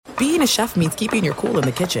being a chef means keeping your cool in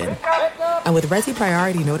the kitchen. And with Resi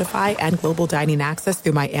Priority Notify and Global Dining Access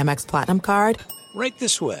through my Amex Platinum card, right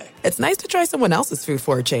this way. It's nice to try someone else's food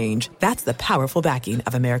for a change. That's the powerful backing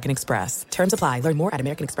of American Express. Terms apply. Learn more at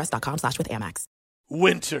americanexpress.com/withAmex.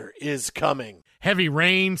 Winter is coming. Heavy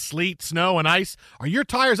rain, sleet, snow, and ice. Are your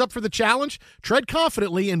tires up for the challenge? Tread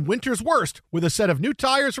confidently in winter's worst with a set of new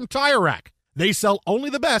tires from Tire Rack. They sell only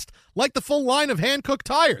the best, like the full line of hand-cooked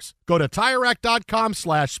tires. Go to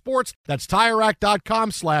TireRack.com/sports. That's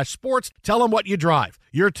TireRack.com/sports. Tell them what you drive.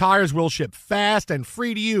 Your tires will ship fast and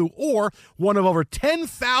free to you or one of over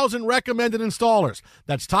 10,000 recommended installers.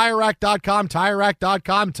 That's TireRack.com,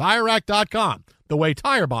 TireRack.com, TireRack.com. The way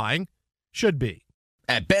tire buying should be.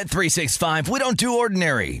 At Bet365, we don't do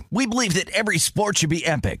ordinary. We believe that every sport should be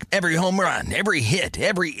epic. Every home run, every hit,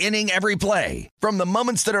 every inning, every play. From the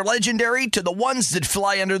moments that are legendary to the ones that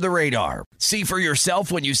fly under the radar. See for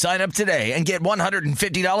yourself when you sign up today and get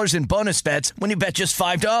 $150 in bonus bets when you bet just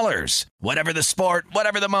 $5. Whatever the sport,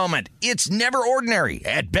 whatever the moment, it's never ordinary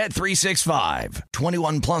at Bet365.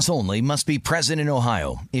 21 plus only. Must be present in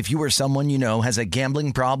Ohio. If you or someone you know has a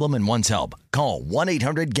gambling problem and wants help, call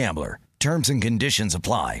 1-800-GAMBLER. Terms and conditions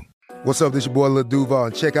apply. What's up, this your boy Lil Duval,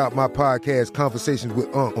 and check out my podcast, Conversations with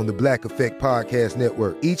Unc, on the Black Effect Podcast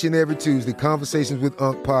Network. Each and every Tuesday, Conversations with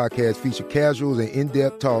Unc podcast feature casuals and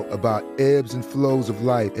in-depth talk about ebbs and flows of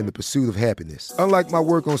life and the pursuit of happiness. Unlike my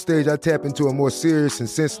work on stage, I tap into a more serious and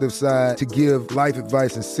sensitive side to give life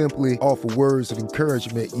advice and simply offer words of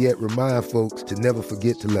encouragement, yet remind folks to never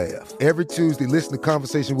forget to laugh. Every Tuesday, listen to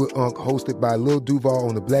Conversations with Unc, hosted by Lil Duval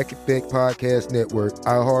on the Black Effect Podcast Network,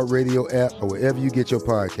 iHeartRadio app, or wherever you get your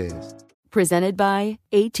podcasts. Presented by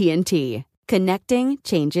AT&T. Connecting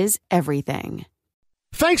changes everything.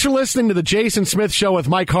 Thanks for listening to the Jason Smith Show with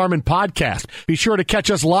Mike Harmon podcast. Be sure to catch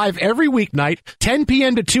us live every weeknight, 10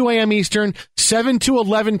 p.m. to 2 a.m. Eastern, 7 to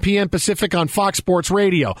 11 p.m. Pacific on Fox Sports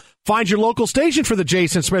Radio. Find your local station for the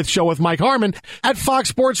Jason Smith Show with Mike Harmon at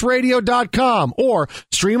foxsportsradio.com or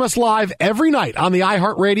stream us live every night on the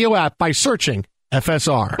iHeartRadio app by searching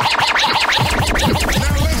FSR.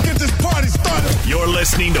 You're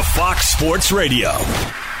listening to Fox Sports Radio.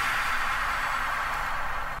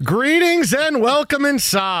 Greetings and welcome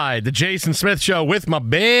inside the Jason Smith Show with my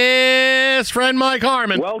best friend Mike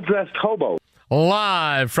Harmon. Well-dressed hobo.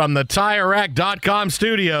 Live from the TireRack.com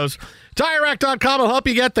studios. TireRack.com will help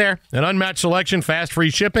you get there. An unmatched selection, fast free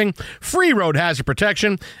shipping, free road hazard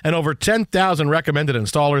protection, and over 10,000 recommended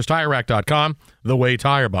installers. TireRack.com, the way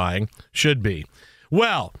tire buying should be.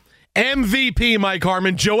 Well, MVP Mike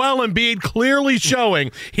Harmon, Joel Embiid clearly showing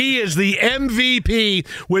he is the MVP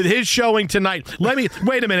with his showing tonight.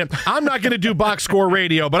 Wait a minute. I'm not going to do box score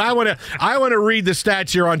radio, but I want to read the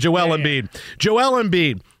stats here on Joel Embiid. Joel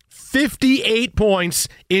Embiid, 58 points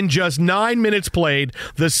in just 9 minutes played.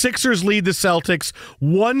 The Sixers lead the Celtics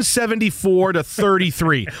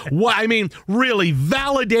 174-33. Really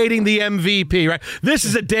validating the MVP, right? This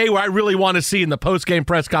is a day where I really want to see in the post-game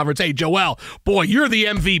press conference, hey, Joel, boy, you're the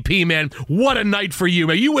MVP, man. What a night for you.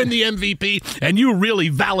 You win the MVP, and you really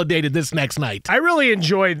validated this next night. I really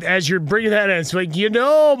enjoyed, as you're bringing that in, it's like,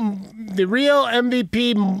 the real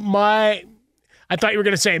MVP, I thought you were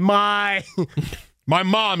going to say My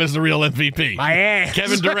mom is the real MVP. My ass.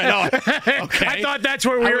 Kevin Durant. Oh, okay. I thought that's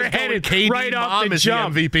where we were headed. right off the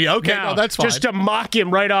jump. The MVP. Okay, now, no, that's fine. Just to mock him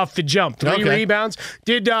right off the jump. 3 rebounds.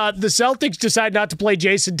 Did the Celtics decide not to play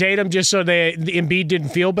Jason Tatum just so the Embiid didn't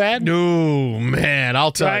feel bad? No, man,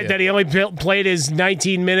 I'll tell you. That he only played his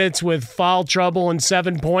 19 minutes with foul trouble and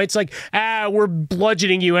 7 points. We're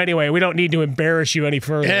bludgeoning you anyway. We don't need to embarrass you any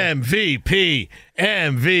further. MVP.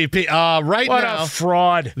 Right what now, a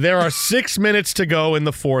fraud. There are 6 minutes to go in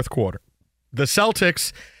the fourth quarter. The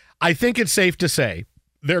Celtics, I think it's safe to say,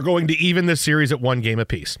 they're going to even this series at 1 game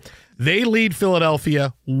apiece. They lead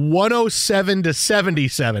Philadelphia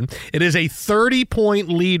 107-77. It is a 30-point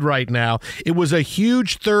lead right now. It was a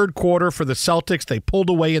huge third quarter for the Celtics. They pulled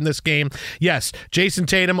away in this game. Yes, Jason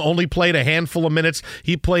Tatum only played a handful of minutes.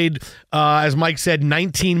 He played, as Mike said,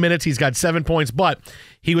 19 minutes. He's got 7 points, but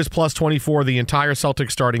he was plus 24. The entire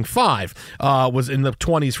Celtics starting 5 was in the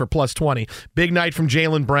 20s for plus 20. Big night from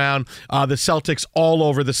Jaylen Brown. The Celtics all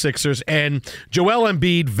over the Sixers. And Joel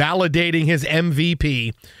Embiid validating his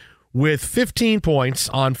MVP with 15 points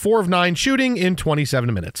on 4 of 9 shooting in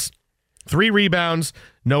 27 minutes. 3 rebounds,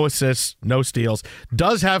 no assists, no steals.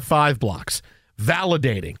 Does have 5 blocks.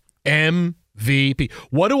 Validating MVP.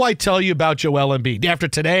 What do I tell you about Joel Embiid? After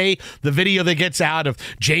today, the video that gets out of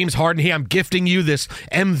James Harden, hey, I'm gifting you this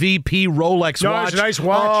MVP Rolex watch. It's a nice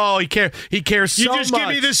watch. Oh, he cares so much. You just give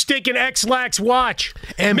me this stinking X-Lax watch.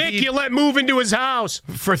 Mick, you let move into his house.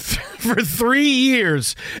 For 3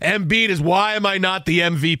 years, Embiid is, why am I not the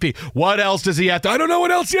MVP? What else does he have to? I don't know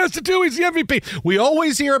what else he has to do. He's the MVP. We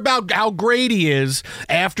always hear about how great he is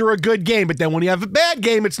after a good game, but then when you have a bad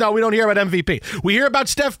game, we don't hear about MVP. We hear about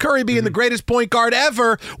Steph Curry being the greatest point guard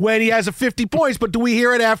ever when he has a 50 points, but do we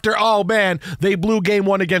hear it after, oh man, they blew game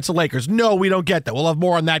 1 against the Lakers? No, we don't get that. We'll have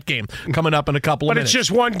more on that game coming up in a couple of minutes. But it's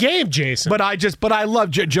just one game, Jason. But I love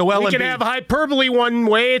Joel Embiid. We can have hyperbole one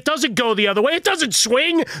way. It doesn't go the other way. It doesn't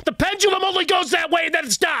swing. The pendulum only goes that way and then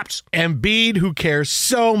it stops. Embiid, who cares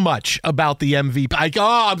so much about the MVP.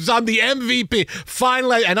 I'm the MVP.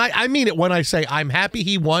 Finally, and I mean it when I say I'm happy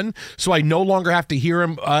he won, so I no longer have to hear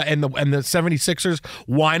him and the 76ers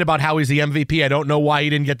whine about how he's the MVP. I don't know why he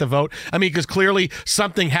didn't get the vote. I mean, because clearly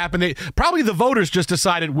something happened. Probably the voters just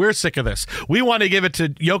decided we're sick of this. We want to give it to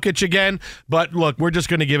Jokic again, but look, we're just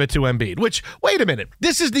going to give it to Embiid. Which, wait a minute,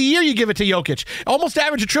 this is the year you give it to Jokic. Almost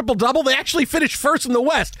average a triple-double. They actually finished first in the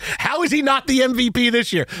West. How is he not the MVP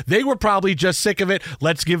this year? They were probably just sick of it.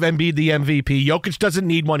 Let's give Embiid the MVP. Jokic doesn't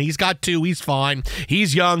need one. He's got 2. He's fine.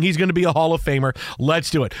 He's young. He's going to be a Hall of Famer. Let's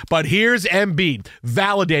do it. But here's Embiid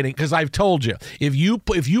validating, because I've told you, if you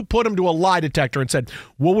put him to a lie detector and said,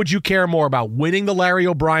 what would you care more about, winning the Larry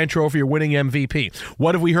O'Brien Trophy or winning MVP?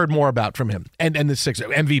 What have we heard more about from him? And the Sixers,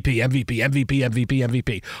 MVP.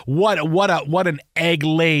 What an egg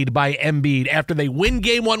laid by Embiid after they win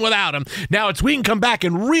game 1 without him. Now it's we can come back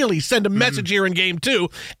and really send a message here in game 2,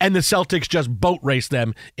 and the Celtics just boat race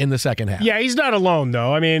them in the second half. Yeah, he's not alone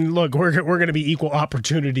though. I mean, look, we're going to be equal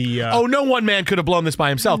opportunity. No one man could have blown this by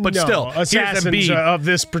himself, but still, assassins of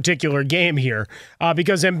this particular game here,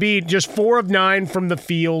 because Embiid just 4 of 9 from the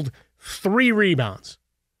field, 3 rebounds.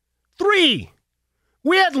 3.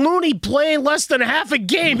 We had Looney playing less than half a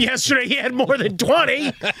game yesterday. He had more than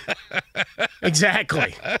 20.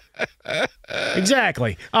 Exactly.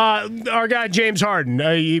 Our guy, James Harden,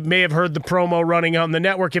 you may have heard the promo running on the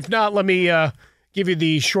network. If not, let me give you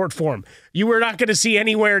the short form. You were not going to see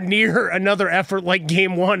anywhere near another effort like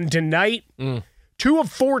game 1 tonight. 2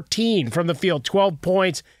 of 14 from the field, 12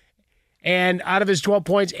 points. And out of his 12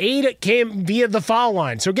 points, 8 came via the foul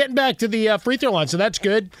line. So getting back to the free throw line. So that's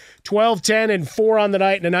good. 12, 10, and 4 on the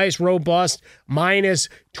night, and a nice robust minus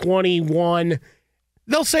 21.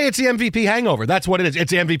 They'll say it's the MVP hangover. That's what it is.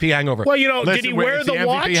 It's the MVP hangover. Well, did he wear the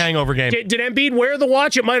watch? MVP hangover game. Did Embiid wear the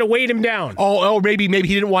watch? It might have weighed him down. Maybe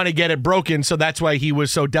he didn't want to get it broken, so that's why he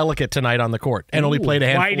was so delicate tonight on the court and only played a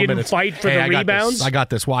handful of minutes. Why he didn't fight for the rebounds? I got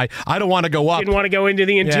this. Why? I don't want to go up. Didn't want to go into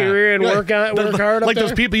the interior and work hard like up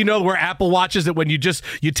those people wear Apple Watches that when you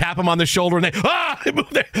tap them on the shoulder and they move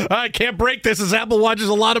there. I can't break this. This Apple Watch is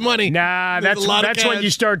a lot of money. Nah, that's when you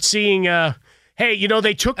start seeing. Hey,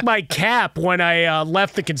 they took my cap when I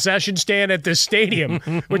left the concession stand at this stadium,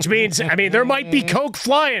 which means, there might be Coke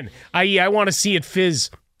flying. I want to see it fizz.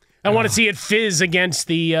 I want to see it fizz against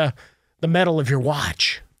the metal of your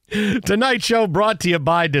watch. Tonight's show brought to you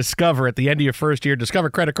by Discover. At the end of your first year, Discover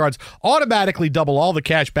credit cards automatically double all the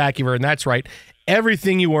cash back you've earned. That's right.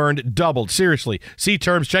 Everything you earned doubled. Seriously. See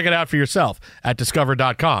terms. Check it out for yourself at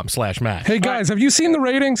discover.com/Matt. Hey, guys, have you seen the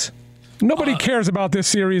ratings? Nobody cares about this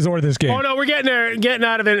series or this game. Oh no, we're getting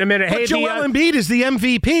out of it in a minute. But Joel Embiid is the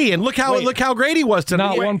MVP, and look how great he was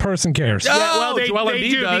tonight. Not one person cares. They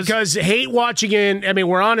do because hate watching in.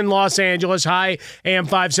 We're on in Los Angeles. Hi, AM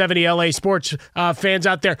 570 LA sports fans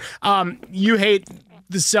out there. You hate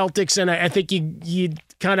the Celtics, and I think you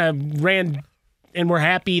kind of ran, and we're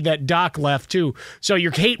happy that Doc left too. So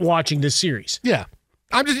you're hate watching this series. Yeah.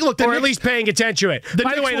 I'm just at least paying attention to it.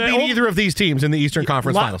 By the way, will beat either of these teams in the Eastern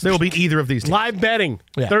Conference Finals. They will beat either of these teams. Live betting,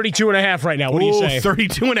 32.5 right now. What do you say?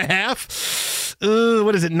 32.5?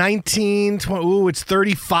 What is it, 19, 20? It's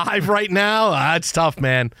 35 right now. That's tough,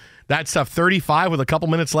 man. That's tough. 35 with a couple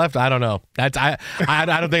minutes left. I don't know. I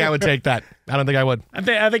don't think I would take that. I don't think I would.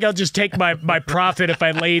 I think I'll just take my profit if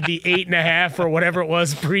I laid the 8.5 or whatever it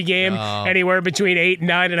was pregame, anywhere between 8 and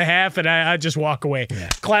 9.5, and I just walk away,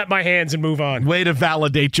 clap my hands, and move on. Way to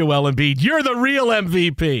validate Joel Embiid. You're the real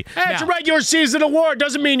MVP. It's a regular season award.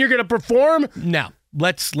 Doesn't mean you're going to perform. Now,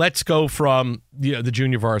 let's go from the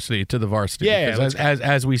junior varsity to the varsity.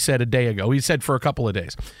 As we said a day ago, we said for a couple of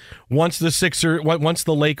days. Once the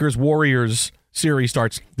Lakers Warriors series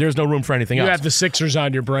starts, there's no room for anything else. You have the Sixers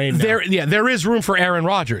on your brain now. There is room for Aaron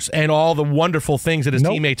Rodgers and all the wonderful things that his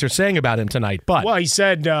teammates are saying about him tonight. But he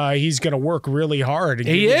said he's going to work really hard and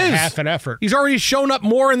he give is half an effort. He's already shown up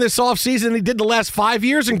more in this offseason than he did the last 5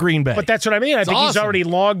 years in Green Bay. But that's what I mean. I think he's already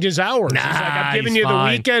logged his hours. He's like, I'm giving you the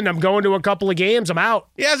weekend. I'm going to a couple of games. I'm out.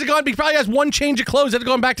 He hasn't gone. He probably has one change of clothes. He hasn't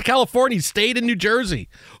gone back to California. He stayed in New Jersey.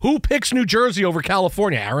 Who picks New Jersey over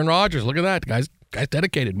California? Aaron Rodgers. Look at that, guys. Guy's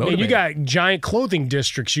dedicated, motivated. You got giant clothing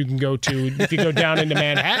districts you can go to if you go down into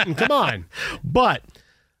Manhattan. Come on. But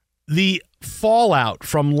the fallout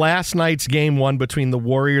from last night's game one between the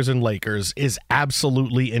Warriors and Lakers is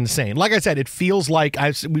absolutely insane. Like I said, it feels like,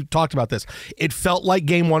 we've talked about this, it felt like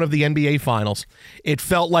game one of the NBA Finals. It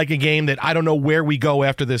felt like a game that I don't know where we go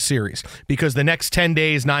after this series, because the next 10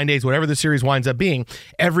 days, 9 days, whatever the series winds up being,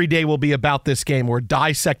 every day will be about this game. We're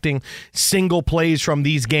dissecting single plays from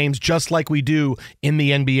these games just like we do in the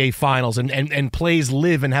NBA Finals, and plays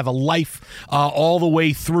live and have a life all the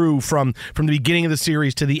way through from the beginning of the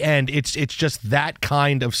series to the end. It's just that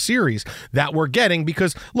kind of series that we're getting,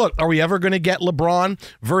 because look, are we ever going to get LeBron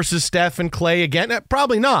versus Steph and Clay again?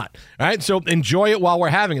 Probably not. All right, so enjoy it while we're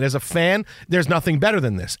having it. As a fan, there's nothing better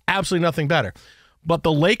than this. Absolutely nothing better. But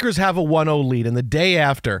the Lakers have a 1-0 lead, and the day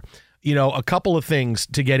after, a couple of things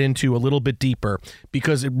to get into a little bit deeper,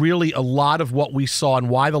 because it really, a lot of what we saw and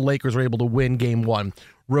why the Lakers were able to win game one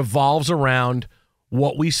revolves around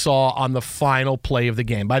what we saw on the final play of the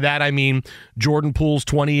game. By that, I mean Jordan Poole's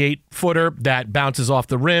 28-footer that bounces off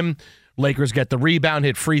the rim. Lakers get the rebound,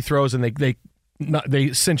 hit free throws, and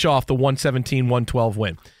they cinch off the 117-112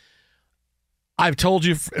 win. I've told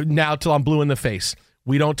you now till I'm blue in the face,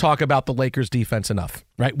 we don't talk about the Lakers defense enough,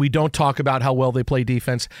 right? We don't talk about how well they play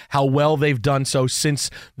defense, how well they've done so since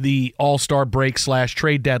the All-Star break /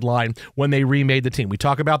 trade deadline when they remade the team. We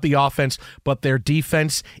talk about the offense, but their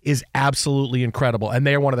defense is absolutely incredible, and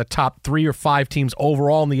they are one of the top 3 or 5 teams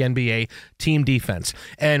overall in the NBA team defense.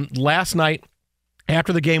 And last night,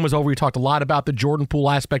 after the game was over, we talked a lot about the Jordan Poole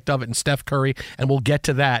aspect of it and Steph Curry, and we'll get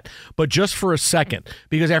to that. But just for a second,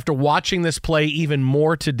 because after watching this play even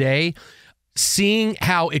more today, seeing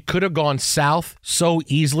how it could have gone south so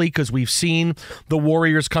easily, because we've seen the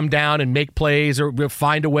Warriors come down and make plays or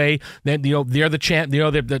find a way. Then they're the champ.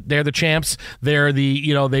 They're the champs. They're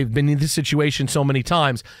they've been in this situation so many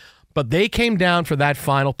times, but they came down for that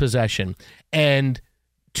final possession, and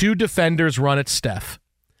 2 defenders run at Steph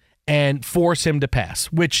and force him to pass,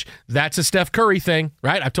 which that's a Steph Curry thing,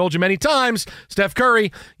 right? I've told you many times, Steph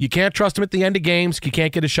Curry, you can't trust him at the end of games. You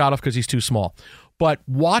can't get a shot off because he's too small. But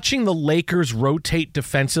watching the Lakers rotate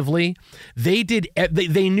defensively, they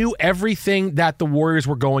knew everything that the Warriors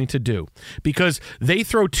were going to do, because they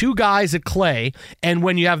throw 2 guys at Clay, and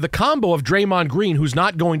when you have the combo of Draymond Green, who's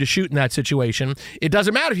not going to shoot in that situation, it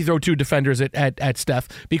doesn't matter if you throw 2 defenders at Steph,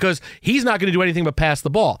 because he's not going to do anything but pass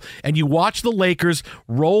the ball. And you watch the Lakers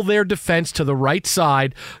roll their defense to the right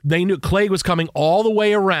side. They knew Clay was coming all the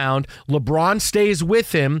way around. LeBron stays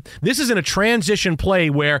with him. This isn't a transition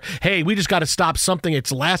play where, hey, we just got to stop something. It's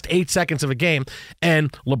the last 8 seconds of a game,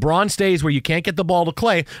 and LeBron stays where you can't get the ball to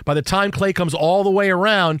Clay. By the time Clay comes all the way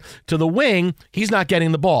around to the wing, he's not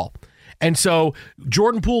getting the ball. And so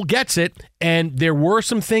Jordan Poole gets it, and there were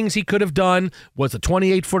some things he could have done. Was the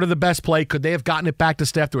 28-footer the best play? Could they have gotten it back to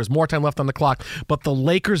Steph? There was more time left on the clock. But the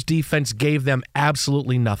Lakers defense gave them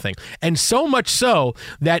absolutely nothing. And so much so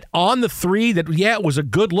that on the 3 that, it was a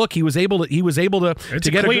good look. He was able to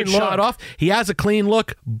get a good shot off. He has a clean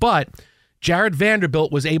look, but Jared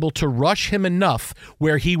Vanderbilt was able to rush him enough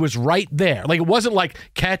where he was right there. Like, it wasn't like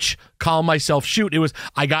catch, calm myself, shoot. It was,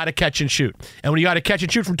 I got to catch and shoot. And when you got to catch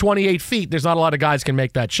and shoot from 28 feet, there's not a lot of guys can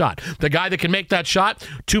make that shot. The guy that can make that shot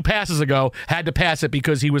 2 passes ago had to pass it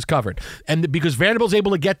because he was covered. And because Vanderbilt's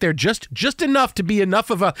able to get there just enough to be enough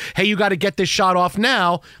of a, hey, you got to get this shot off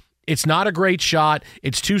now. It's not a great shot.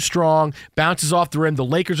 It's too strong. Bounces off the rim. The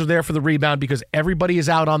Lakers are there for the rebound because everybody is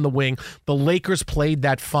out on the wing. The Lakers played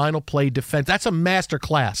that final play defense. That's a master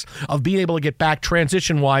class of being able to get back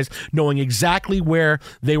transition-wise, knowing exactly where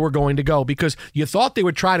they were going to go, because you thought they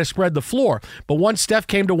would try to spread the floor. But once Steph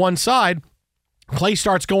came to one side, Clay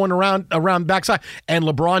starts going around backside, and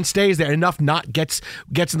LeBron stays there. Enough not gets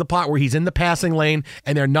in the pot where he's in the passing lane,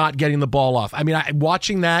 and they're not getting the ball off. I mean,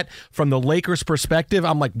 watching that from the Lakers' perspective,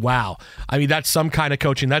 I'm like, wow. I mean, that's some kind of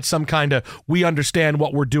coaching. That's some kind of, we understand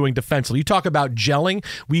what we're doing defensively. You talk about gelling.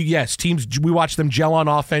 Teams, we watch them gel on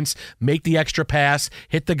offense, make the extra pass,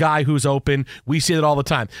 hit the guy who's open. We see it all the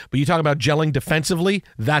time. But you talk about gelling defensively,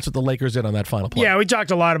 that's what the Lakers did on that final play. Yeah, we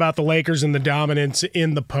talked a lot about the Lakers and the dominance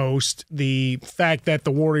in the post, the fact that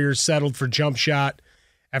the Warriors settled for jump shot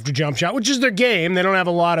after jump shot, which is their game. They don't have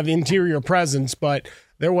a lot of interior presence, but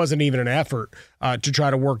there wasn't even an effort to try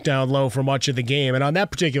to work down low for much of the game. And on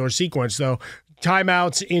that particular sequence, though,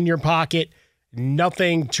 timeouts in your pocket,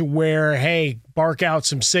 nothing to where, hey, bark out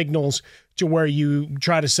some signals to where you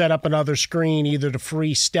try to set up another screen either to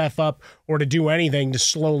free Steph up or to do anything to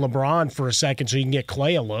slow LeBron for a second so you can get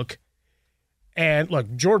Clay a look. And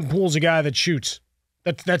look, Jordan Poole's a guy that shoots.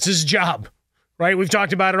 That's his job, right? We've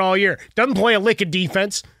talked about it all year. Doesn't play a lick of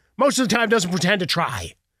defense. Most of the time doesn't pretend to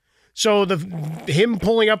try. So him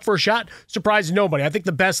pulling up for a shot surprised nobody. I think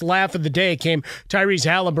the best laugh of the day came Tyrese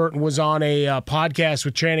Halliburton was on a podcast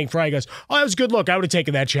with Channing Frye. He goes, "Oh, that was a good look. I would have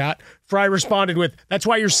taken that shot." Frye responded with, "That's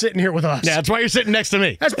why you're sitting here with us." Yeah, that's why you're sitting next to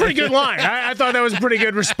me. That's a pretty good line. I thought that was a pretty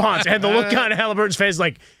good response. And the look on Halliburton's face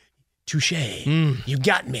like, touche, you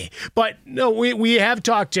got me. But no, we have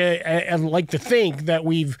talked and like to think that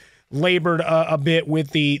we've labored a bit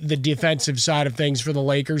with the defensive side of things for the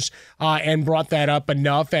Lakers and brought that up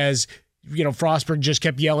enough as, Frostberg just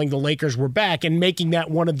kept yelling the Lakers were back and making that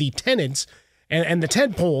one of the tenets and the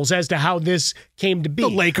tent poles as to how this came to be. The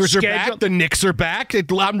Lakers are back. The Knicks are back.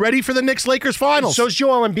 I'm ready for the Knicks-Lakers finals. So's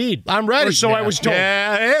Joel Embiid. I'm ready. Or so I was told.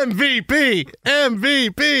 Yeah, MVP.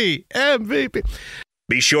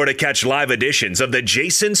 Be sure to catch live editions of The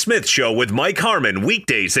Jason Smith Show with Mike Harmon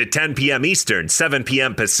weekdays at 10 p.m. Eastern, 7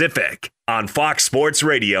 p.m. Pacific on Fox Sports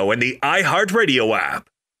Radio and the iHeartRadio app.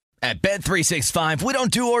 At Bet365, we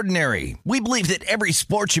don't do ordinary. We believe that every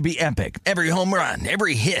sport should be epic. Every home run,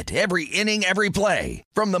 every hit, every inning, every play.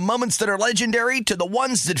 From the moments that are legendary to the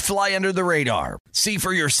ones that fly under the radar. See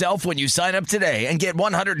for yourself when you sign up today and get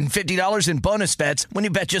 $150 in bonus bets when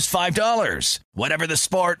you bet just $5. Whatever the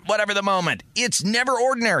sport, whatever the moment, it's never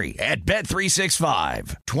ordinary at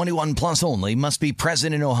Bet365. 21 plus only. Must be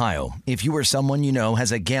present in Ohio. If you or someone you know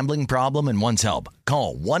has a gambling problem and wants help,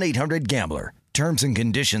 call 1-800-GAMBLER. Terms and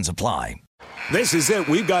conditions apply. This is it.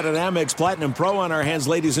 We've got an Amex Platinum Pro on our hands,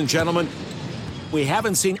 ladies and gentlemen. We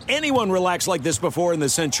haven't seen anyone relax like this before in the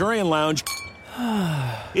Centurion Lounge.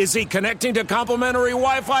 Is he connecting to complimentary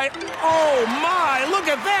Wi-Fi? Oh, my. Look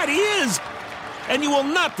at that. He is. And you will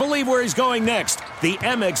not believe where he's going next. The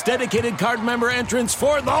Amex dedicated card member entrance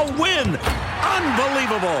for the win.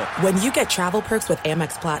 Unbelievable. When you get travel perks with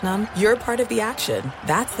Amex Platinum, you're part of the action.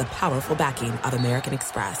 That's the powerful backing of American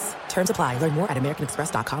Express. Terms apply. Learn more at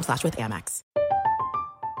americanexpress.com/withAmex.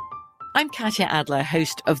 I'm Katya Adler,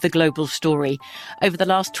 host of The Global Story. Over the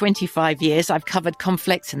last 25 years, I've covered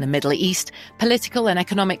conflicts in the Middle East, political and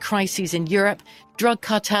economic crises in Europe, drug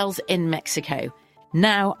cartels in Mexico.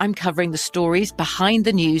 Now I'm covering the stories behind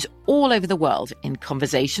the news all over the world in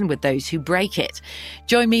conversation with those who break it.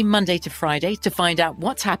 Join me Monday to Friday to find out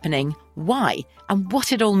what's happening, why, and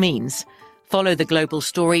what it all means. Follow The Global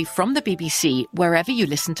Story from the BBC wherever you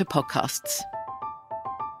listen to podcasts.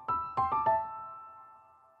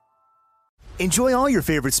 Enjoy all your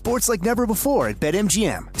favorite sports like never before at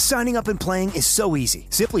BetMGM. Signing up and playing is so easy.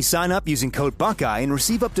 Simply sign up using code Buckeye and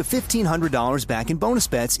receive up to $1,500 back in bonus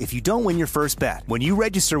bets if you don't win your first bet. When you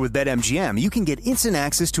register with BetMGM, you can get instant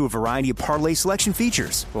access to a variety of parlay selection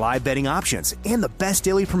features, live betting options, and the best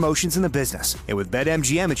daily promotions in the business. And with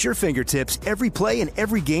BetMGM at your fingertips, every play and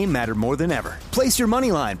every game matter more than ever. Place your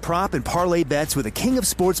moneyline, prop, and parlay bets with the king of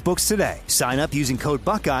sportsbooks today. Sign up using code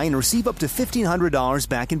Buckeye and receive up to $1,500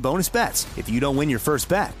 back in bonus bets if you don't win your first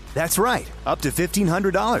bet. That's right, up to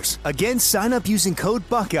 $1,500. Again, sign up using code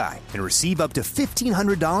Buckeye and receive up to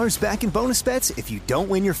 $1,500 back in bonus bets if you don't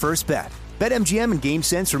win your first bet. BetMGM and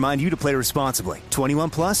GameSense remind you to play responsibly. 21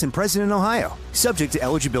 plus and present in Ohio. Subject to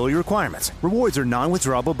eligibility requirements. Rewards are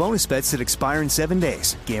non-withdrawable bonus bets that expire in 7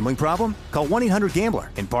 days. Gambling problem? Call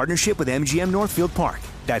 1-800-GAMBLER in partnership with MGM Northfield Park.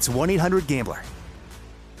 That's 1-800-GAMBLER.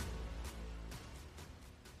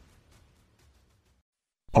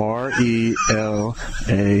 RELAX.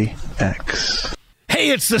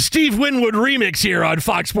 Hey, it's the Steve Winwood remix here on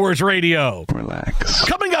Fox Sports Radio. Relax.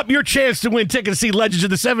 Coming up, your chance to win tickets to see legends of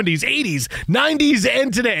the 70s, 80s, 90s,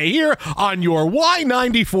 and today here on your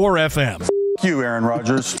Y94 FM. You, Aaron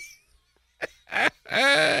Rodgers.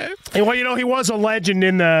 Well, he was a legend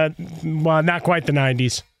in the, not quite the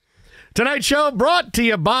 90s. Tonight's show brought to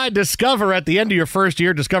you by Discover. At the end of your first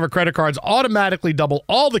year, Discover credit cards automatically double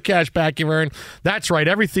all the cash back you've earned. That's right.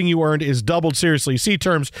 Everything you earned is doubled. Seriously. See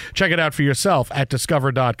terms. Check it out for yourself at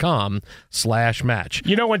discover.com/match.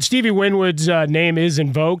 When Stevie Winwood's name is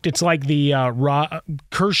invoked, it's like the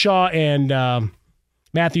Kershaw and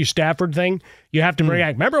Matthew Stafford thing. You have to bring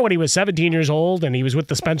back. Remember when he was 17 years old and he was with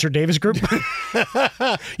the Spencer Davis Group?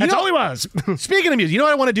 That's all he was. Speaking of music, you know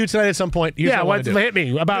what I want to do tonight at some point? What hit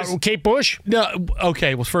me about Kate Bush? No,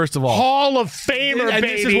 okay. Well, first of all, Hall of Famer, and baby.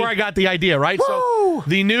 this is where I got the idea, right? Woo! So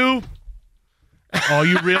the new. Oh,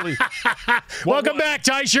 you really? Welcome back,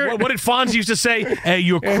 Tyshirt. What did Fonz used to say? Hey,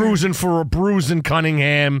 you're cruising for a bruising,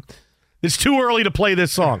 Cunningham. It's too early to play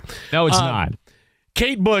this song. No, it's not.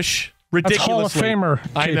 Kate Bush, ridiculously. That's Hall of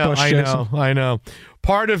Famer. Kate Bush, I know.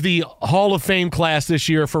 Part of the Hall of Fame class this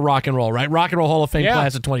year for rock and roll, right? Rock and Roll Hall of Fame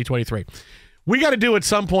class of 2023. We got to do at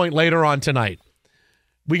some point later on tonight.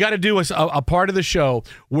 We got to do a part of the show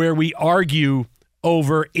where we argue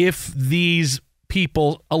over if these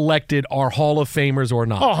people elected are Hall of Famers or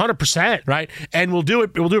not. Oh, 100%. Right? And we'll do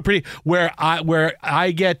it pretty where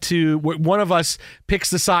I get to one of us picks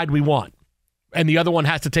the side we want. And the other one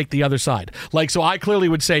has to take the other side. So I clearly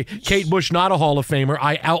would say Kate Bush not a Hall of Famer.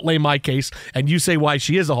 I outlay my case, and you say why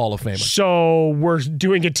she is a Hall of Famer. So we're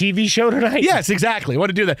doing a TV show tonight? Yes, exactly. I want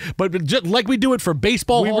to do that. But just like we do it for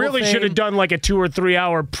baseball Hall of Fame. We really should have done like a 2 or 3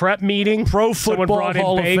 hour prep meeting. Pro Football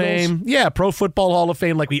Hall of Fame. Yeah, Pro Football Hall of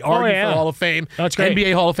Fame, like we argue for Hall of Fame. That's great.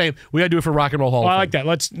 NBA Hall of Fame. We got to do it for Rock and Roll Hall of Fame. I like that.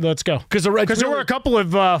 Let's go. Because there were a couple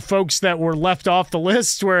of folks that were left off the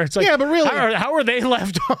list where it's like, yeah, but really, how are they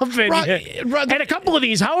left off? And a couple of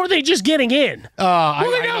these, how are they just getting in?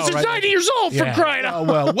 Willie Nelson's 90 years old, for crying out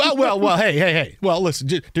loud. Well, hey. Well, listen,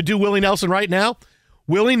 to do Willie Nelson right now,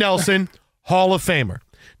 Willie Nelson, Hall of Famer.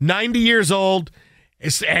 90 years old.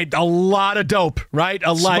 It's a lot of dope, right?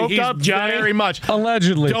 A lot. Smoke up, Johnny. Very much.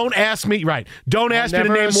 Allegedly. Don't ask me, right. Don't ask me to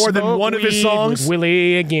name more than one of his songs.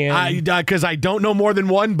 Willie again. Because I don't know more than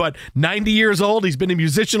one, but 90 years old. He's been a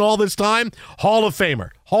musician all this time. Hall of Famer.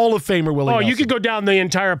 Hall of Famer, Willie Nelson. You could go down the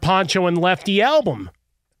entire Poncho and Lefty album.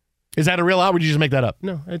 Is that a real album or did you just make that up?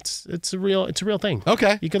 No, it's a real thing.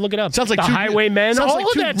 Okay. You can look it up. Sounds like the Highwaymen, sounds all like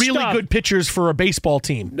of two that really stuff. good pitchers for a baseball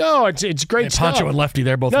team. No, it's great stuff. Poncho and Lefty,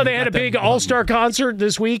 they're both. No, they had a big All-Star concert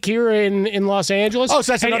this week here in Los Angeles. Oh,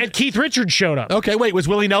 so that's and Keith Richards showed up. Okay, wait, was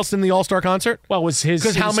Willie Nelson the All-Star concert? Well, was his?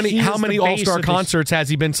 Because how many All-Star concerts has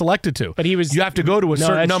he been selected to? But you have to go to a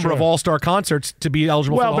certain number of All-Star concerts to be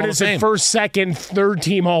eligible for the Hall of Fame. Well, but is it first, second, third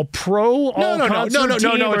team All-Pro? No.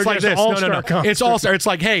 It's like this. No. It's All-Star. It's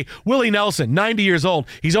like, hey, Willie Nelson, 90 years old.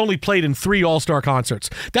 He's only played in 3 All-Star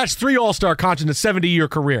concerts. That's 3 All-Star concerts in a 70-year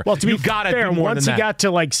career. Well, to be gotta fair, do more once than he that. got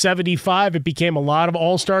to like 75, it became a lot of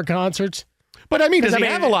All-Star concerts. But I mean, does he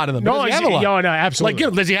have a lot of them? No,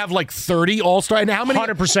 absolutely. Does he have like 30 All-Star? And how many?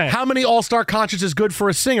 100%. How many All-Star concerts is good for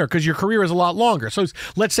a singer? Because your career is a lot longer. So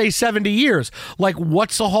let's say 70 years. Like,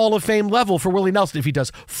 what's the Hall of Fame level for Willie Nelson if he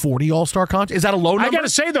does 40 All-Star concerts? Is that a low number? I got to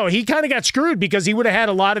say though, he kind of got screwed because he would have had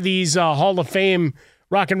a lot of these Hall of Fame.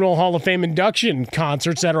 Rock and Roll Hall of Fame induction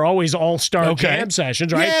concerts that are always all-star jam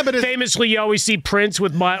sessions, right? Yeah, but famously, you always see Prince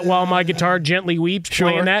with While My Guitar Gently Weeps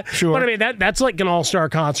playing that. Sure. But I mean, that's like an all-star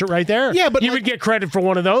concert right there. Yeah, but you would get credit for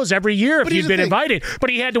one of those every year if you'd been invited. But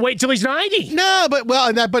he had to wait till he's 90. No,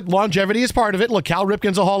 but longevity is part of it. Look, Cal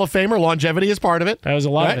Ripken's a Hall of Famer. Longevity is part of it. That was a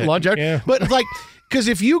lot of it. Longevity. Yeah. But like, because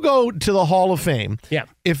if you go to the Hall of Fame,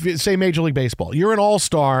 if say Major League Baseball, you're an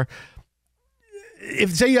all-star.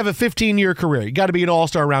 If say you have a 15-year career, you got to be an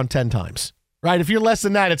all-star around 10 times, right? If you're less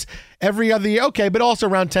than that, it's every other year, okay, but also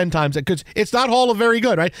around 10 times. Because it's not Hall of Very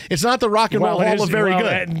Good, right? It's not the Rock and Roll Hall of Very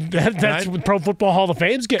Good. That's what Pro Football Hall of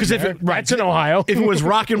Fame's getting there. That's in Ohio. If it was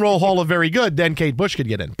Rock and Roll Hall of Very Good, then Kate Bush could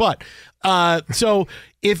get in. But so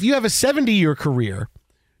if you have a 70-year career,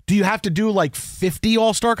 do you have to do like 50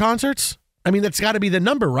 all-star concerts? I mean, that's got to be the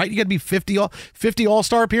number, right? You got to be 50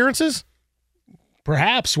 all-star appearances?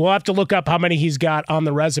 Perhaps. We'll have to look up how many he's got on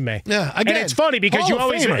the resume. Yeah, again, and it's funny because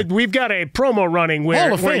we've got a promo running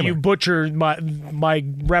where you butchered my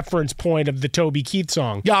reference point of the Toby Keith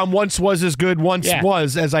song. Yeah, once was as good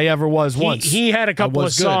was as I ever was once. He had a couple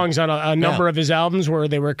of songs on a number of his albums where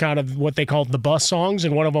they were kind of what they called the bus songs,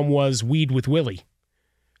 and one of them was Weed with Willie.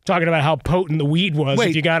 Talking about how potent the weed was.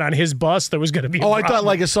 If you got on his bus, there was going to be a problem. I thought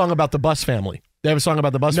like a song about the Bus family. They have a song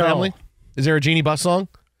about the Bus family? Is there a Jeannie Bus song?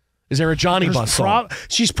 Is there a Johnny Bus song?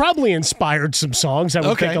 She's probably inspired some songs that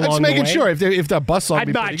would think along the way. I'm just making sure if the Bus song would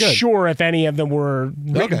be pretty good. I'm not sure if any of them were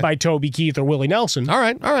written by Toby Keith or Willie Nelson. All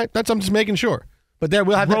right. I'm just making sure. But there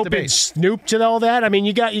we'll have that debate. Snoop to all that. I mean,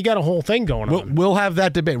 you got a whole thing going on. We'll have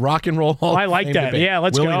that debate. Rock and Roll Hall. I like that. Debate. Yeah,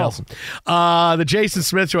 let's Willie go. Nelson. The Jason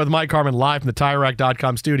Smith Show with Mike Harmon live from the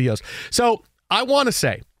TireRack.com studios. So I want to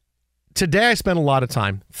say, today I spent a lot of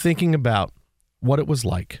time thinking about what it was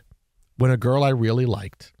like when a girl I really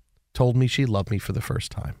liked told me she loved me for the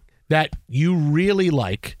first time. that you really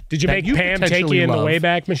like. Did you make Pam take you in the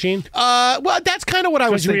Wayback Machine? Well, that's kind of what I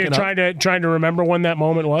was thinking of. Trying to remember when that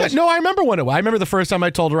moment was? No, I remember when it was. I remember the first time I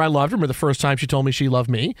told her I loved her. I remember the first time she told me she loved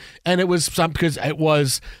me. And it was because I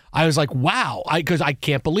was like, wow, because I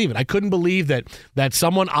can't believe it. I couldn't believe that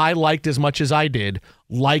someone I liked as much as I did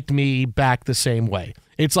liked me back the same way.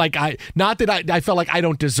 It's like I felt like I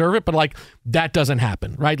don't deserve it, but like that doesn't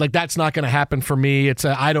happen, right? Like that's not going to happen for me. It's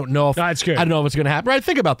I don't know if that's good. I don't know if it's going to happen. Right?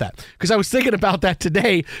 Think about that because I was thinking about that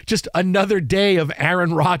today. Just another day of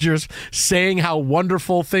Aaron Rodgers saying how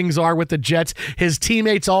wonderful things are with the Jets. His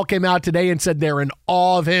teammates all came out today and said they're in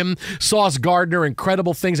awe of him. Sauce Gardner,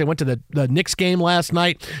 incredible things. They went to the Knicks game last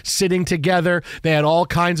night, sitting together. They had all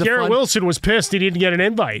kinds of Garrett fun. Wilson was pissed he didn't get an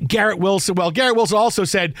invite. Garrett Wilson also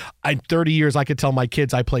said, in 30 years I could tell my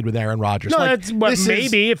kids I played with Aaron Rodgers. No, that's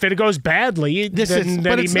maybe if it goes badly,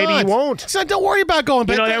 then he won't. So don't worry about going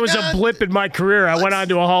back. That was a blip in my career. I went on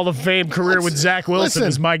to a Hall of Fame career with Zach Wilson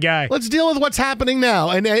as my guy. Let's deal with what's happening now.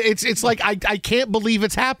 And it's like I can't believe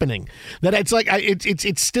it's happening. That it's like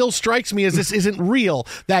it still strikes me as this isn't real.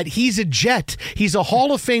 That he's a Jet. He's a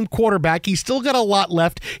Hall of Fame quarterback. He's still got a lot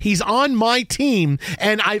left. He's on my team,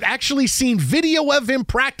 and I've actually seen video of him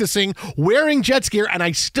practicing wearing Jets gear, and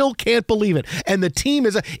I still can't believe it. And the team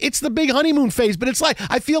it's the big honeymoon phase, but it's like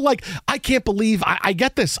I feel like I can't believe I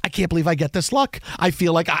get this. I can't believe I get this luck. I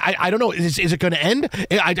feel like I don't know. Is it going to end?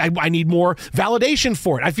 I need more validation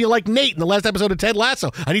for it. I feel like Nate in the last episode of Ted Lasso.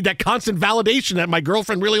 I need that constant validation that my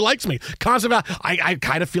girlfriend really likes me. I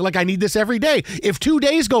kind of feel like I need this every day. If 2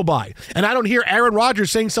 days go by and I don't hear Aaron Rodgers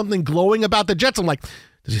saying something glowing about the Jets, I'm like,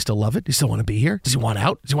 does he still love it? Does he still want to be here? Does he want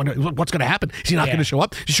out? What's going to happen? Is he not going to show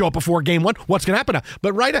up? Does he show up before game one? What's going to happen?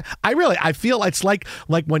 But I feel it's like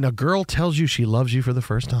when a girl tells you she loves you for the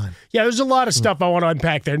first time. Yeah, there's a lot of stuff I want to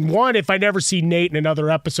unpack there. And one, if I never see Nate in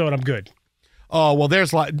another episode, I'm good. Oh, well,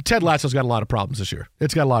 Ted Lasso's got a lot of problems this year.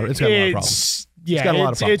 It's got a lot of problems. Yeah, it's got a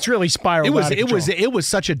lot of problems. It's really spiraled out of control. It was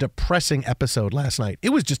such a depressing episode last night. It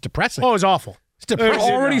was just depressing. Oh, it was awful. You're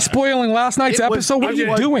already spoiling last night's episode. What are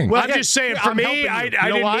you doing? Well, I'm just saying, for me, I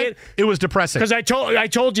didn't. It was depressing because I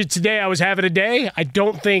told you today I was having a day. I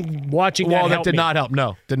don't think watching that helped did me. not help.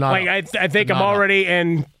 No, did not. I think I'm already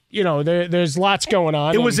and. There's lots going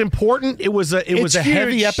on. It was important. It was a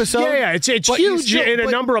heavy episode. Yeah, it's huge in a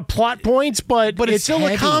number of plot points, but it's still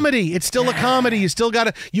heavy. a comedy. It's still a comedy. You still got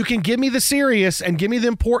to. You can give me the serious and give me the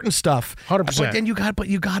important stuff. 100%. But then you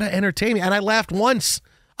got to entertain me. And I laughed once.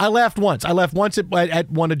 I laughed once at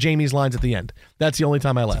one of Jamie's lines at the end. That's the only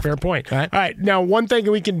time I laughed. Fair point. All right. Now, one thing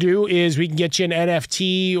we can do is we can get you an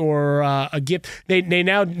NFT or a gift. They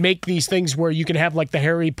now make these things where you can have like the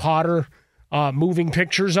Harry Potter moving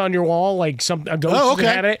pictures on your wall, like a ghost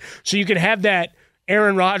had it. So you can have that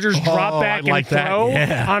Aaron Rodgers drop back and throw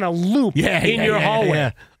on a loop in your hallway.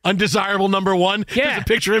 Yeah. Undesirable number one. Yeah. There's a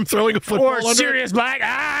picture of him throwing a football. Or Sirius Black.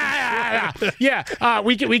 Yeah.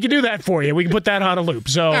 We can do that for you. We can put that on a loop.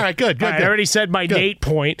 So all right, good. I already said my Nate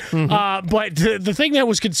point. Mm-hmm. But the thing that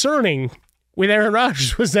was concerning with Aaron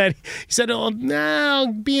Rodgers was that he said,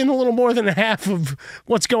 being a little more than half of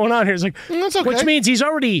what's going on here. It's like, that's okay. Which means he's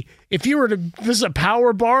already, this is a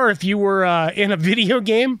power bar, if you were in a video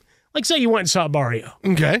game, like say you went and saw Mario.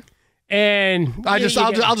 Okay. And I'll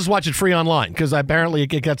just watch it free online because apparently it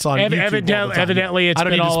gets on YouTube. Evidently, it's I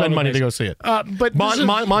don't need to spend money to go see it. But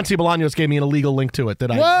Monty Bolaños gave me an illegal link to it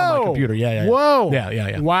that on my computer. Yeah. Whoa.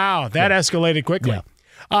 Yeah. Wow, that escalated quickly.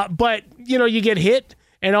 Yeah. But you get hit,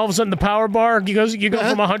 and all of a sudden the power bar you go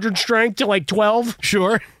from 100 strength to like 12.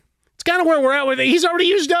 Sure. It's kind of where we're at with it. He's already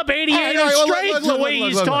used up 88 strength the way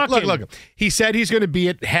he's talking. Look. He said he's going to be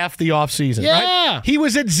at half the offseason. Yeah. Right? He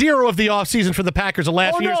was at 0 of the offseason for the Packers the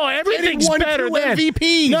last year. No, everything's better than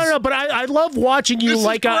MVPs. No, but I love watching you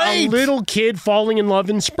like a little kid falling in love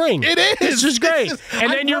in spring. It is. This is great.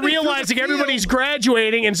 And then you're realizing everybody's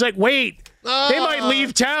graduating, and it's like, wait. They might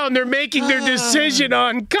leave town. They're making their decision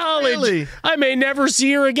on college. Really? I may never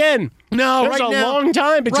see her again. No, There's a long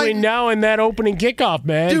time between now and that opening kickoff,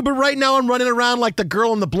 man. Dude, but right now I'm running around like the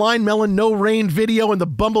girl in the Blind Melon No Rain video in the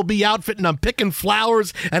Bumblebee outfit, and I'm picking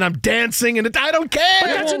flowers, and I'm dancing, and I don't care. But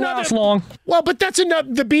that's won't last long. Well, but that's enough.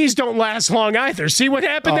 The bees don't last long either. See what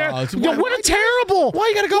happened there? What a terrible. Why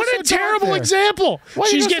you gotta go What so a terrible dark there? example.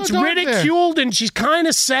 She gets ridiculed, and she's kind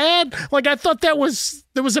of sad. Like, I thought there was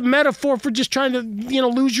a metaphor for just trying to,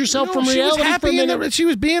 lose yourself from reality. She was happy she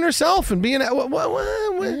was being herself and being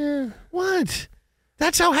what?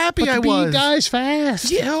 That's how happy but I the was. bee dies fast.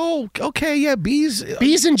 Yeah, okay, yeah, bees.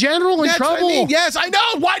 Bees in general in That's trouble. what I mean. Yes, I know.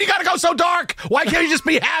 Why do you got to go so dark? Why can't you just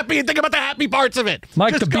be happy and think about the happy parts of it?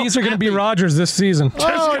 Mike, Just the go bees are going to be happy. Rodgers this season.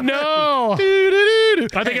 Oh, no.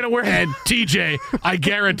 Are they going to wear head? TJ, I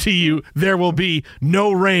guarantee you there will be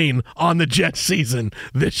no rain on the Jets season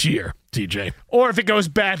this year, TJ. Or if it goes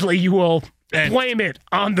badly, you will blame it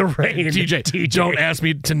on the rain. TJ, don't ask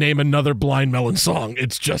me to name another Blind Melon song.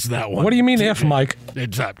 It's just that one. What do you mean TJ. if, Mike?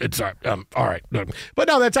 It's all right. But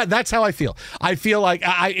no, that's how I feel. I feel like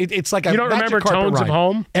it's like you don't remember Tones of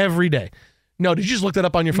Home every day. No, did you just look that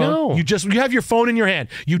up on your phone? No. You have your phone in your hand.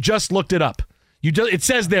 You just looked it up. It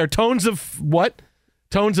says there Tones of what?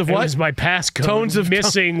 Tones of what? It was my passcode. Tones of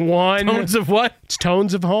missing one. Tones of what? It's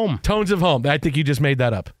Tones of Home. Tones of Home. I think you just made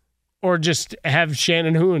that up. Or just have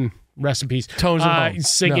Shannon Hoon, rest in peace, Tones of Home.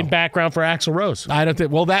 singing background for Axl Rose. I don't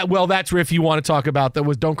think. Well, that's if you want to talk about that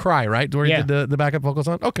was "Don't Cry," right? Where he did the backup vocals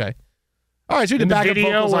on. Okay. All right, so you did in the backup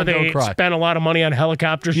video vocals where on they "Don't Cry." spent a lot of money on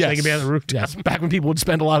helicopters so they could be on the rooftop. Yes, back when people would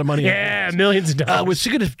spend a lot of money. on millions of dollars. Was she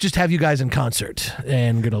going to just have you guys in concert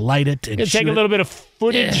and going to light it and take a little bit of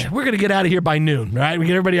footage? Yeah, we're going to get out of here by noon, right? We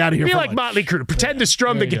get everybody out of here. Be for like lunch. Motley Crue. Pretend to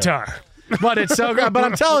strum the guitar. But it's so great. But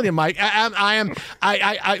I'm telling you, Mike,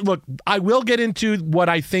 I look, I will get into what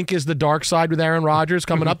I think is the dark side with Aaron Rodgers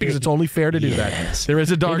coming up because it's only fair to do that. There is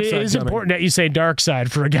a dark side. It is coming. important that you say dark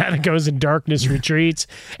side for a guy that goes in darkness retreats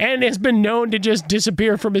and has been known to just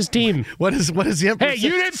disappear from his team. What is the Emperor Hey, say?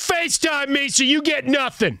 you didn't FaceTime me, so you get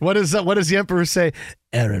nothing. What does the Emperor say?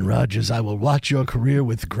 Aaron Rodgers, I will watch your career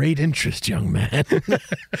with great interest, young man.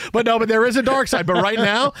 but there is a dark side. But right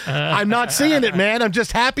now, I'm not seeing it, man. I'm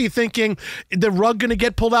just happy thinking the rug going to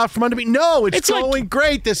get pulled out from under me. No, it's going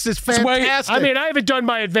great. This is fantastic. I mean, I haven't done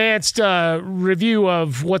my advanced review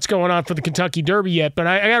of what's going on for the Kentucky Derby yet, but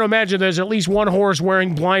I got to imagine there's at least one horse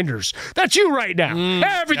wearing blinders. That's you right now.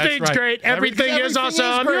 Everything's right. great. Everything is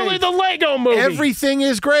awesome. great. Really the Lego movie. Everything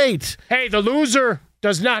is great. Hey, the loser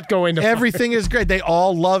does not go into everything is great. They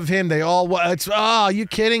all love him. They all are you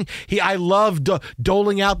kidding? I love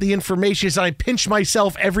doling out the information. And I pinch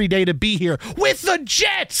myself every day to be here with the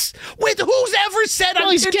Jets. With who's ever said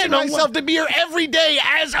I'm pinching myself to be here every day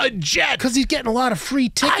as a Jet? Because he's getting a lot of free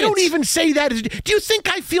tickets. I don't even say that. Do you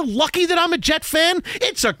think I feel lucky that I'm a Jet fan?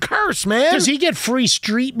 It's a curse, man. Does he get free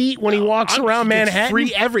street meat when he walks around Manhattan?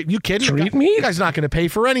 Free you kidding? Street meat? You guys not going to pay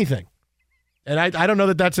for anything. And I don't know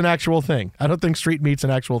that that's an actual thing. I don't think street meat's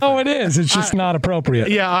an actual thing. Oh, it is. It's just not appropriate.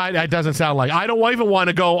 Yeah, it doesn't sound like. I don't even want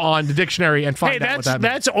to go on the dictionary and find out what that means.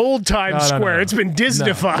 That's old Times Square. No. It's been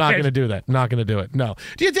Disneyfied. Not going to do that. Not going to do it. No.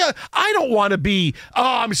 I don't want to be,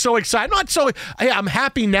 I'm so excited. I'm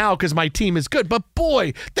happy now because my team is good. But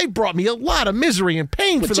boy, they brought me a lot of misery and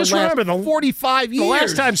pain for the last 45 years. The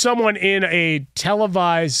last time someone in a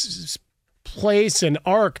televised place and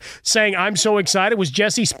arc saying I'm so excited was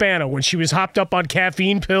Jessie Spano when she was hopped up on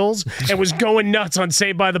caffeine pills and was going nuts on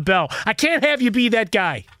Saved by the Bell. I can't have you be that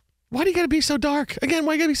guy. Why do you got to be so dark? Again,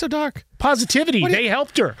 why you got to be so dark? Positivity. They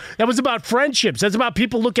helped her. That was about friendships. That's about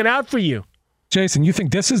people looking out for you. Jason, you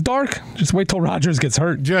think this is dark? Just wait till Rodgers gets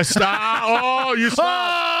hurt. Just stop. You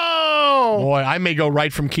stop. Boy, I may go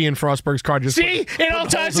right from Kean Frostberg's car. Just see, it all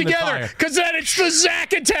ties together because then it's the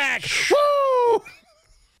Zach attack. Woo!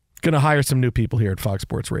 Going to hire some new people here at Fox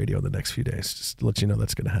Sports Radio in the next few days. Just to let you know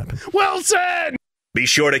that's going to happen. Well said! Be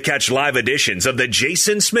sure to catch live editions of The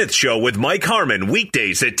Jason Smith Show with Mike Harmon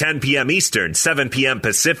weekdays at 10 p.m. Eastern, 7 p.m.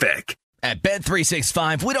 Pacific. At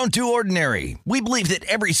Bet365, we don't do ordinary. We believe that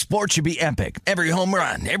every sport should be epic. Every home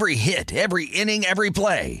run, every hit, every inning, every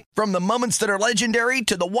play. From the moments that are legendary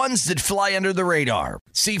to the ones that fly under the radar.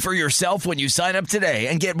 See for yourself when you sign up today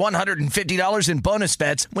and get $150 in bonus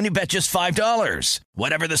bets when you bet just $5.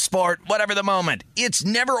 Whatever the sport, whatever the moment, it's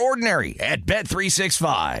never ordinary at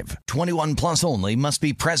Bet365. 21 plus only. Must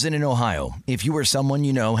be present in Ohio. If you or someone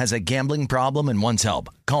you know has a gambling problem and wants help,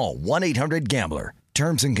 call 1-800-GAMBLER.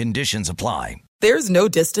 Terms and conditions apply. There's no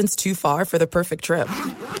distance too far for the perfect trip.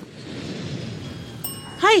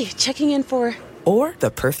 Hi, checking in for... Or the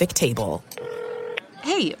perfect table.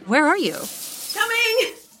 Hey, where are you?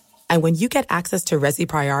 Coming! And when you get access to Resi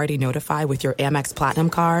Priority Notify with your Amex Platinum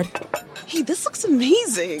card... Hey, this looks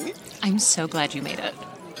amazing. I'm so glad you made it.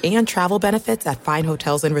 And travel benefits at fine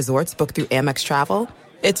hotels and resorts booked through Amex Travel,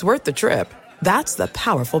 it's worth the trip. That's the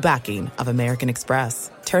powerful backing of American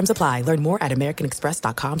Express. Terms apply. Learn more at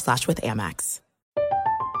americanexpress.com/withAmex.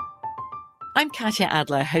 I'm Katya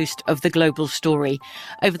Adler, host of The Global Story.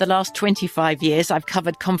 Over the last 25 years, I've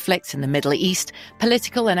covered conflicts in the Middle East,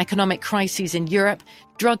 political and economic crises in Europe,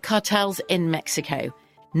 drug cartels in Mexico.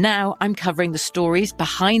 Now I'm covering the stories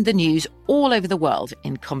behind the news all over the world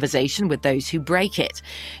in conversation with those who break it.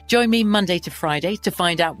 Join me Monday to Friday to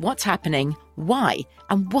find out what's happening, why,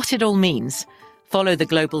 and what it all means. Follow The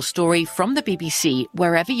Global Story from the BBC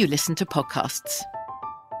wherever you listen to podcasts.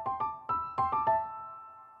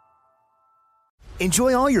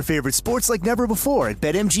 Enjoy all your favorite sports like never before at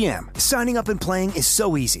BetMGM. Signing up and playing is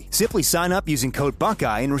so easy. Simply sign up using code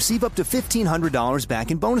Buckeye and receive up to $1,500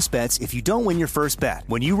 back in bonus bets if you don't win your first bet.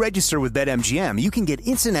 When you register with BetMGM, you can get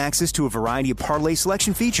instant access to a variety of parlay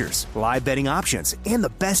selection features, live betting options, and the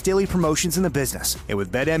best daily promotions in the business. And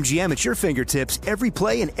with BetMGM at your fingertips, every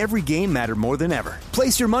play and every game matter more than ever.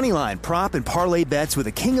 Place your moneyline, prop, and parlay bets with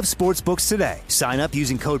the king of sportsbooks today. Sign up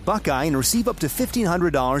using code Buckeye and receive up to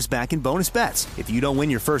 $1,500 back in bonus bets if you don't win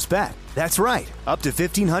your first bet. That's right, up to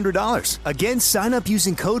 $1,500. Again, sign up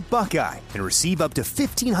using code Buckeye and receive up to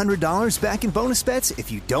 $1,500 back in bonus bets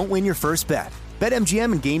if you don't win your first bet.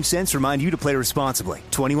 BetMGM and GameSense remind you to play responsibly.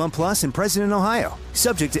 21 plus and present in Ohio.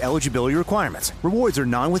 Subject to eligibility requirements. Rewards are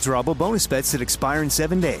non-withdrawable bonus bets that expire in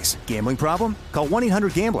 7 days. Gambling problem? Call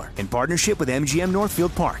 1-800-GAMBLER in partnership with MGM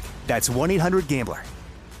Northfield Park. That's 1-800-GAMBLER.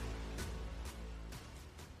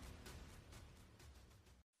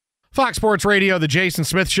 Fox Sports Radio, The Jason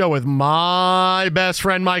Smith Show with my best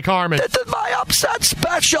friend, Mike Harmon. This is my upset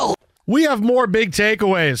special. We have more big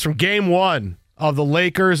takeaways from Game 1 of the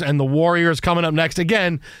Lakers and the Warriors coming up next.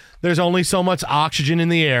 Again, there's only so much oxygen in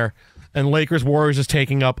the air, and Lakers-Warriors is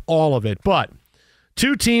taking up all of it. But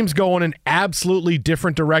two teams going in absolutely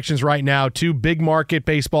different directions right now. Two big-market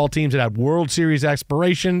baseball teams that have World Series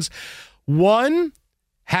aspirations. One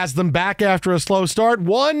has them back after a slow start.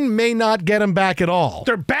 One may not get them back at all.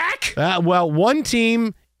 They're back? Well, one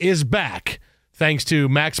team is back, thanks to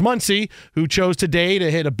Max Muncy, who chose today to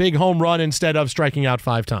hit a big home run instead of striking out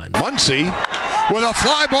 5 times. Muncy with a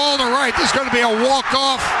fly ball to right. This is going to be a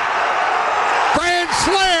walk-off grand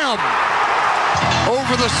slam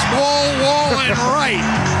over the small wall and right.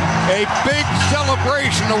 A big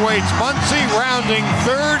celebration awaits Muncy rounding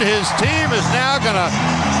third. His team is now going to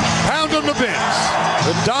pound him to bits.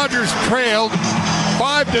 The Dodgers trailed 5-0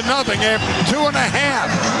 after 2.5.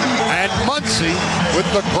 And Muncy with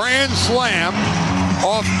the grand slam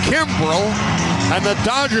off Kimbrel. And the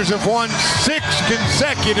Dodgers have won 6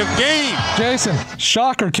 consecutive games. Jason,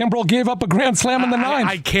 shocker. Kimbrel gave up a grand slam in the ninth.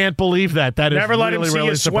 I can't believe that. That Never is let him really, see really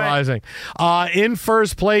you sweat. surprising. In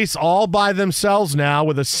first place, all by themselves now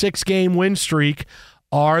with a 6-game win streak,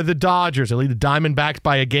 are the Dodgers. They lead the Diamondbacks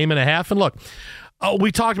by 1.5 games. And look,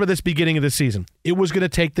 we talked about this beginning of the season. It was going to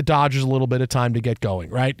take the Dodgers a little bit of time to get going,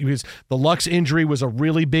 right? Because the Lux injury was a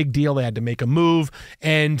really big deal. They had to make a move.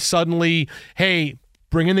 And suddenly, hey,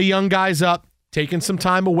 bringing the young guys up, taking some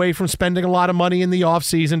time away from spending a lot of money in the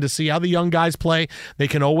offseason to see how the young guys play. They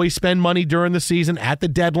can always spend money during the season at the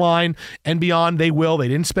deadline and beyond. They will. They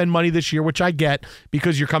didn't spend money this year, which I get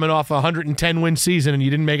because you're coming off a 110-win season and you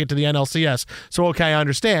didn't make it to the NLCS. So, okay, I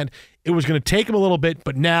understand. It was going to take them a little bit,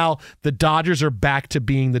 but now the Dodgers are back to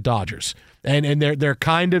being the Dodgers. And they're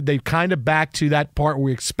kind of back to that part where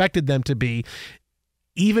we expected them to be.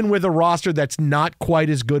 Even with a roster that's not quite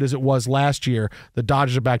as good as it was last year, the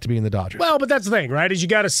Dodgers are back to being the Dodgers. Well, but that's the thing, right? Is you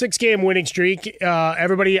got a 6-game winning streak.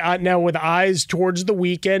 Everybody now with eyes towards the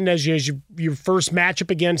weekend as your first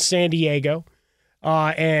matchup against San Diego.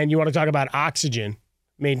 And you want to talk about oxygen.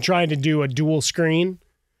 I mean, trying to do a dual screen,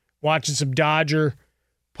 watching some Dodger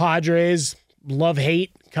Padres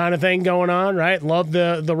love-hate kind of thing going on, right? Love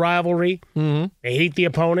the rivalry. Mm-hmm. They hate the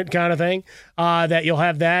opponent kind of thing. That you'll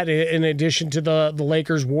have that in addition to the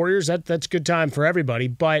Lakers Warriors. That's good time for everybody.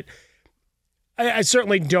 But I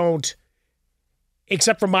certainly don't,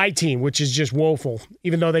 except for my team, which is just woeful,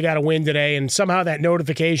 even though they got a win today. And somehow that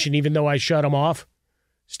notification, even though I shut them off,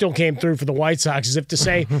 still came through for the White Sox as if to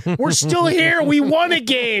say, we're still here. We won a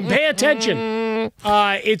game. Pay attention.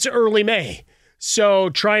 It's early May. So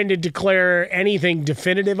trying to declare anything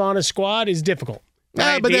definitive on a squad is difficult.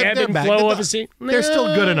 Yeah, but they're back. They're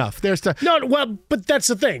still good enough. But that's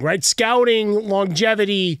the thing, right? Scouting,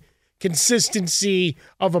 longevity, consistency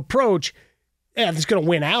of approach. Yeah, if it's going to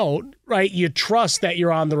win out, right? You trust that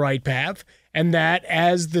you're on the right path, and that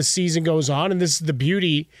as the season goes on, and this is the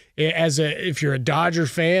beauty if you're a Dodger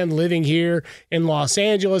fan living here in Los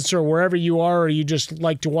Angeles or wherever you are, or you just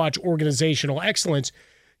like to watch organizational excellence.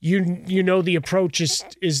 You know the approach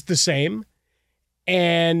is the same.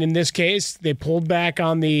 And in this case, they pulled back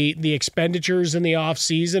on the expenditures in the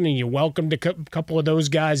offseason, and you welcomed a couple of those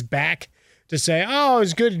guys back to say, oh, it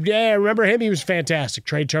was good. Yeah, I remember him. He was fantastic.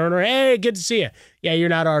 Trey Turner, hey, good to see you. Yeah, you're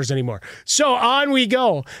not ours anymore. So on we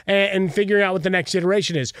go and figuring out what the next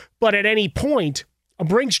iteration is. But at any point, a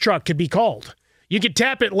Brinks truck could be called. You could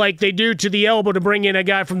tap it like they do to the elbow to bring in a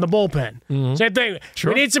guy from the bullpen. Same thing.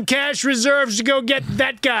 Sure. We need some cash reserves to go get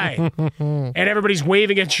that guy. And everybody's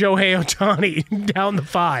waving at Shohei Ohtani down the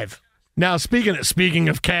 5. Now, speaking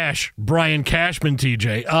of cash, Brian Cashman,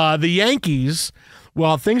 TJ, the Yankees,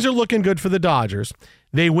 well, things are looking good for the Dodgers.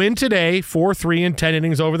 They win today, 4-3 in 10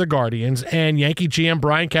 innings over the Guardians, and Yankee GM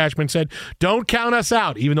Brian Cashman said, don't count us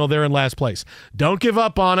out, even though they're in last place. Don't give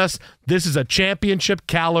up on us. This is a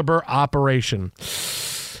championship-caliber operation.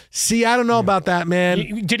 See, I don't know about that,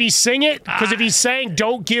 man. Did he sing it? Because if he sang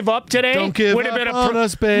 "Don't Give Up" today, don't give would have been up on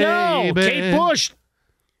us, baby. No, Kate Bush,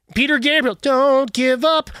 Peter Gabriel, "Don't Give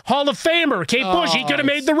Up," Hall of Famer Kate Bush. He could have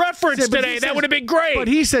made the reference today. That would have been great. But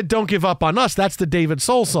he said, "Don't give up on us." That's the David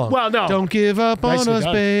Soul song. Well, no, don't give up on us,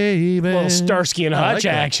 baby. A little Starsky and Hutch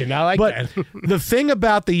action. I like that. The thing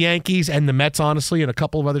about the Yankees and the Mets, honestly, and a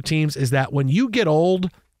couple of other teams, is that when you get old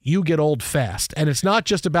fast. And it's not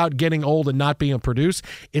just about getting old and not being able to produce.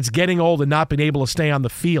 It's getting old and not being able to stay on the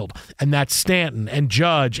field. And that's Stanton and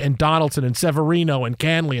Judge and Donaldson and Severino and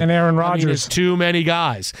Canley. And Aaron Rodgers. There's too many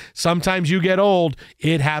guys. Sometimes you get old.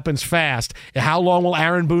 It happens fast. How long will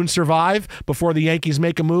Aaron Boone survive before the Yankees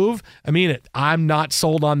make a move? I mean it. I'm not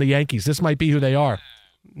sold on the Yankees. This might be who they are.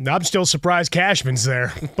 I'm still surprised Cashman's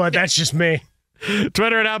there, but that's just me.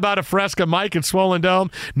 Twitter at About a Fresca, Mike at Swollen Dome.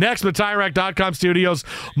 Next, the TireRack.com studios.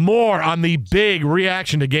 More on the big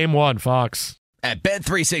reaction to Game 1, Fox. At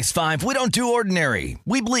Bet365, we don't do ordinary.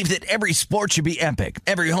 We believe that every sport should be epic.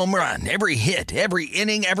 Every home run, every hit, every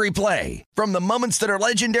inning, every play. From the moments that are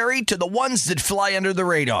legendary to the ones that fly under the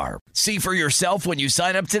radar. See for yourself when you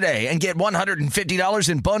sign up today and get $150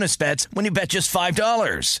 in bonus bets when you bet just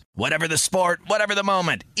 $5. Whatever the sport, whatever the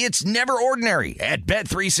moment, it's never ordinary at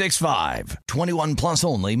Bet365. 21 plus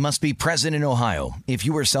only. Must be present in Ohio. If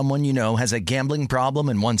you or someone you know has a gambling problem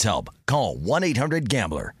and wants help, call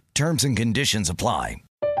 1-800-GAMBLER. Terms and conditions apply.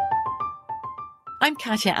 I'm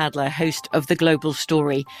Katya Adler, host of The Global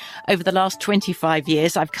Story. Over the last 25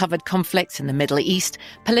 years, I've covered conflicts in the Middle East,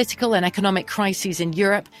 political and economic crises in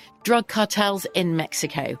Europe, drug cartels in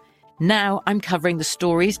Mexico. Now I'm covering the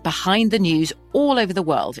stories behind the news all over the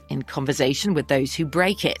world in conversation with those who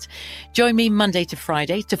break it. Join me Monday to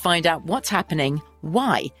Friday to find out what's happening,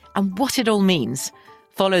 why, and what it all means.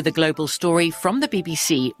 Follow The Global Story from the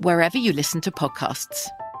BBC wherever you listen to podcasts.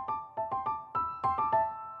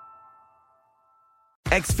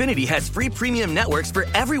 Xfinity has free premium networks for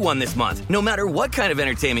everyone this month, no matter what kind of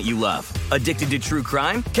entertainment you love. Addicted to true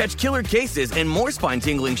crime? Catch killer cases and more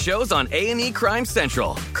spine-tingling shows on A&E Crime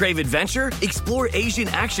Central. Crave adventure? Explore Asian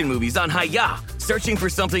action movies on Hi-Ya. Searching for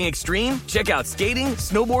something extreme? Check out skating,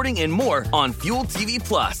 snowboarding, and more on Fuel TV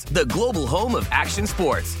Plus, the global home of action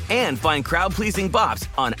sports. And find crowd-pleasing bops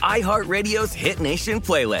on iHeartRadio's Hit Nation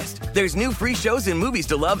playlist. There's new free shows and movies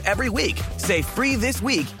to love every week. Say free this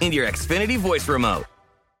week in your Xfinity voice remote.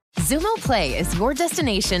 Xumo Play is your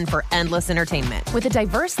destination for endless entertainment. With a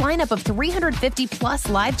diverse lineup of 350-plus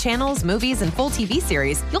live channels, movies, and full TV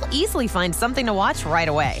series, you'll easily find something to watch right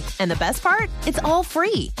away. And the best part? It's all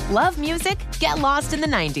free. Love music? Get lost in the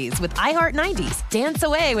 90s with iHeart 90s, dance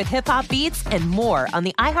away with hip-hop beats, and more on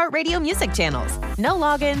the iHeartRadio music channels. No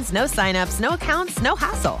logins, no signups, no accounts, no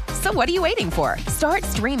hassle. So what are you waiting for? Start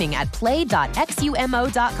streaming at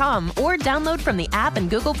play.xumo.com or download from the app and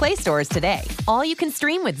Google Play stores today. All you can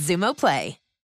stream with Xumo Play.